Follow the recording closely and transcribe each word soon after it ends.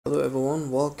Hello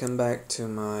everyone, welcome back to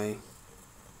my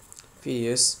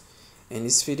videos. In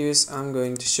this videos I'm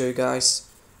going to show you guys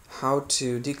how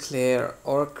to declare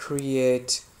or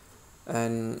create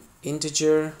an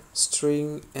integer,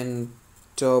 string and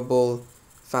double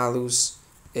values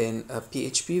in a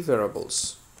PHP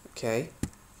variables. Okay,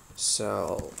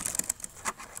 so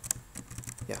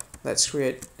yeah, let's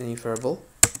create a new variable.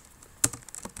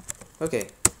 Okay,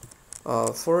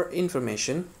 for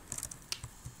information,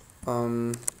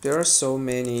 there are so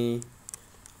many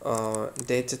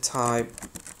data type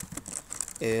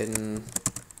in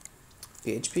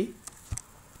PHP.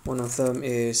 One of them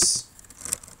is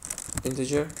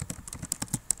integer,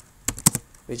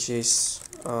 which is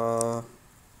a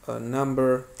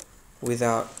number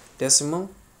without decimal.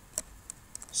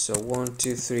 So 1,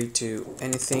 2, 3 to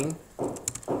anything.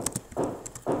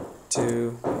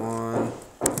 2, 1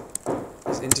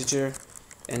 is integer,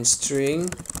 and string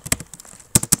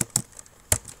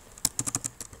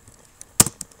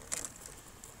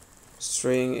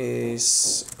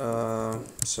is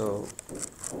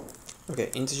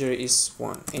integer is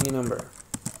 1, any number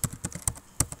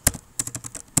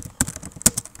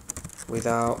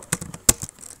without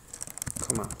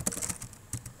comma.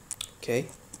 Okay,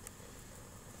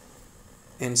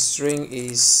 and string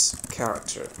is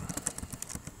character.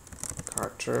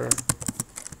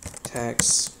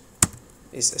 Text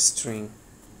is a string,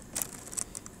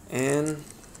 and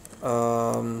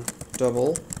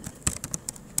double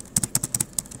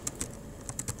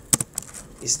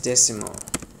is decimal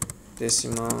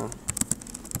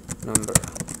number,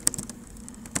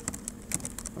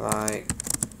 like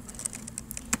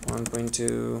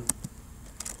 1.2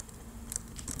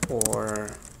 or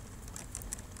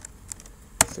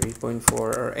 3.4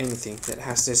 or anything that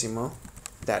has decimal.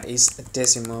 That is a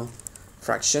decimal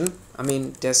fraction,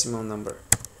 decimal number.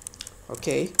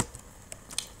 Okay,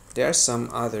 there are some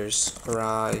others,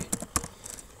 array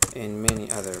and many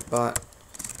other, but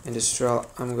in this tutorial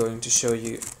I'm going to show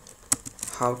you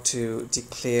how to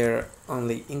declare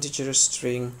only integer,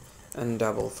 string and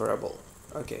double variable.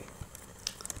 Okay,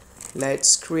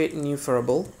 let's create a new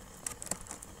variable,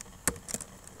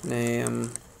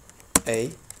 name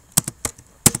a,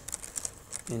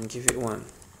 and give it 1.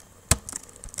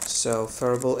 So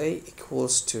variable a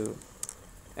equals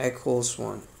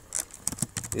 1.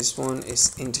 This one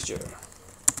is integer.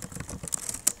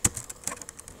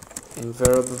 In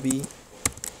variable b,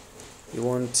 you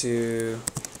want to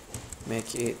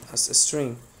make it as a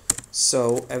string.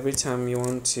 So every time you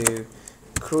want to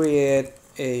create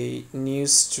a new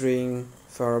string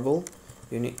variable,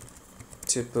 you need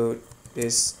to put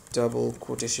this double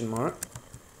quotation mark.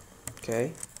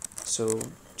 Okay, so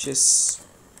just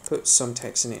put some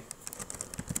text in it.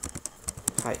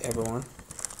 Hi everyone.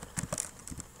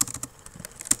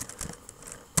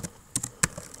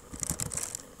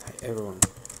 Hi everyone.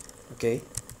 Okay,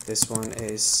 this one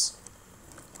is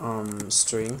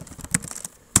string,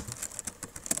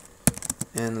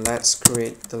 and let's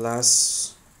create the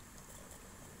last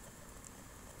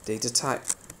data type.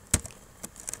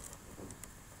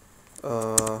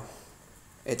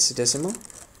 It's a decimal,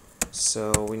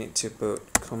 so we need to put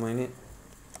comma in it.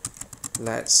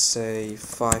 Let's say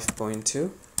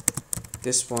 5.2.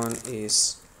 This one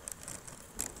is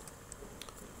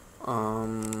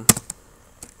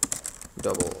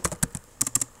double.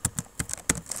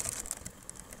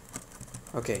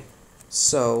 Okay,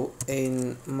 so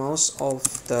in most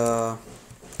of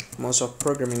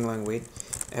programming language,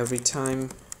 every time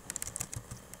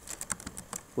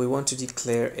we want to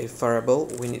declare a variable,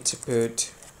 we need to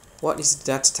put what is the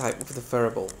data type of the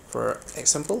variable. For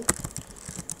example,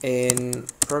 in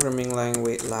programming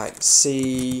language like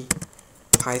C,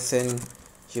 Python,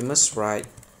 you must write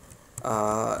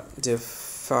the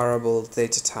variable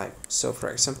data type. So for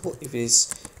example, if it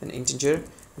is an integer,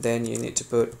 then you need to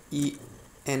put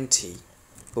ent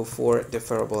before the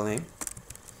variable name.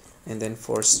 And then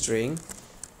for string,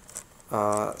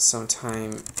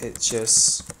 sometimes it's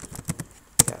just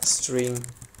string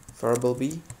variable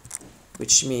b,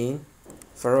 which means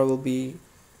variable b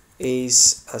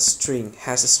is a string,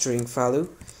 has a string value,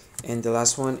 and the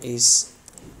last one is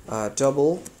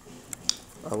double,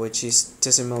 which is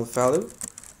decimal value.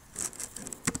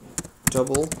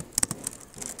 Double,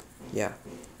 yeah.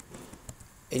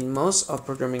 In most of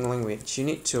programming language, you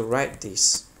need to write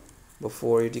this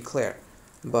before you declare,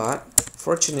 but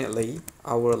fortunately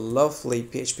our lovely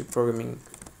PHP programming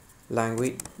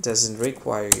language doesn't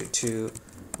require you to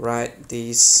write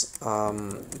this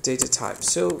data type.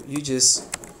 So you just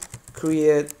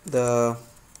create the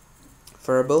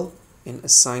variable and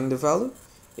assign the value.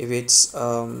 If it's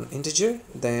integer,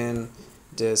 then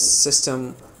the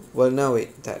system will know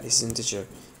it that is integer.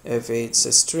 If it's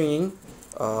a string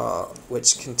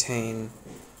which contain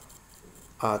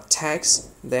text,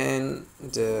 then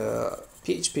the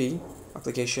PHP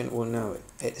application will know it.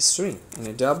 It's a string. And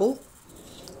a double,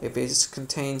 if it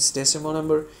contains decimal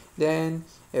number, then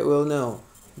it will know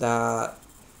that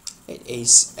it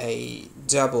is a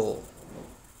double.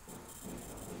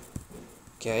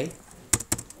 Okay,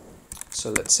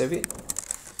 so let's save it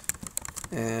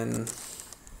and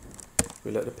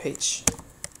reload the page.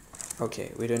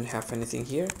 Okay, we don't have anything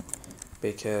here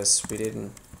because we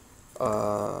didn't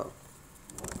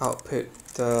output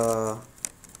the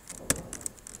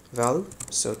value.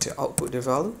 So to output the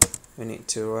value, we need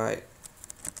to write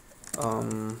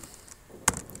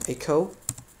echo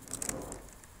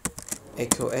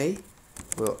A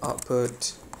will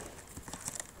output.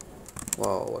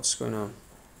 Wow, what's going on?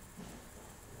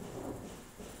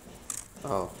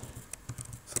 Oh,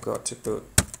 forgot to put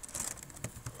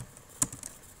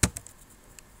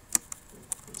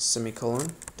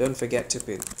semicolon. Don't forget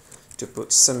to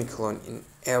put semicolon in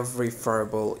every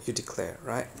variable you declare,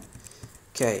 right?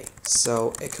 Okay,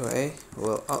 so echo A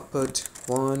will output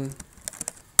 1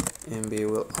 and B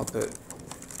will output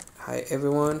hi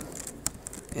everyone,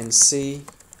 and C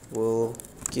will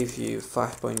give you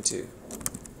 5.2.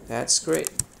 That's great.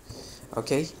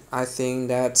 Okay, I think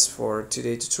that's for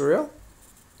today's tutorial.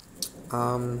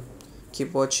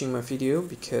 Keep watching my video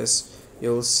because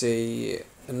you'll see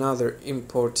another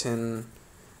important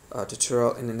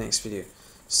tutorial in the next video.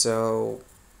 So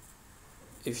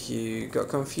if you got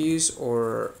confused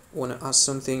or want to ask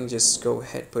something, just go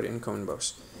ahead, put it in the comment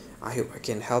box. I hope I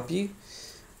can help you.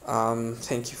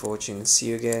 Thank you for watching. See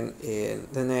you again in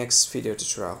the next video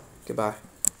tutorial. Goodbye.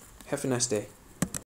 Have a nice day.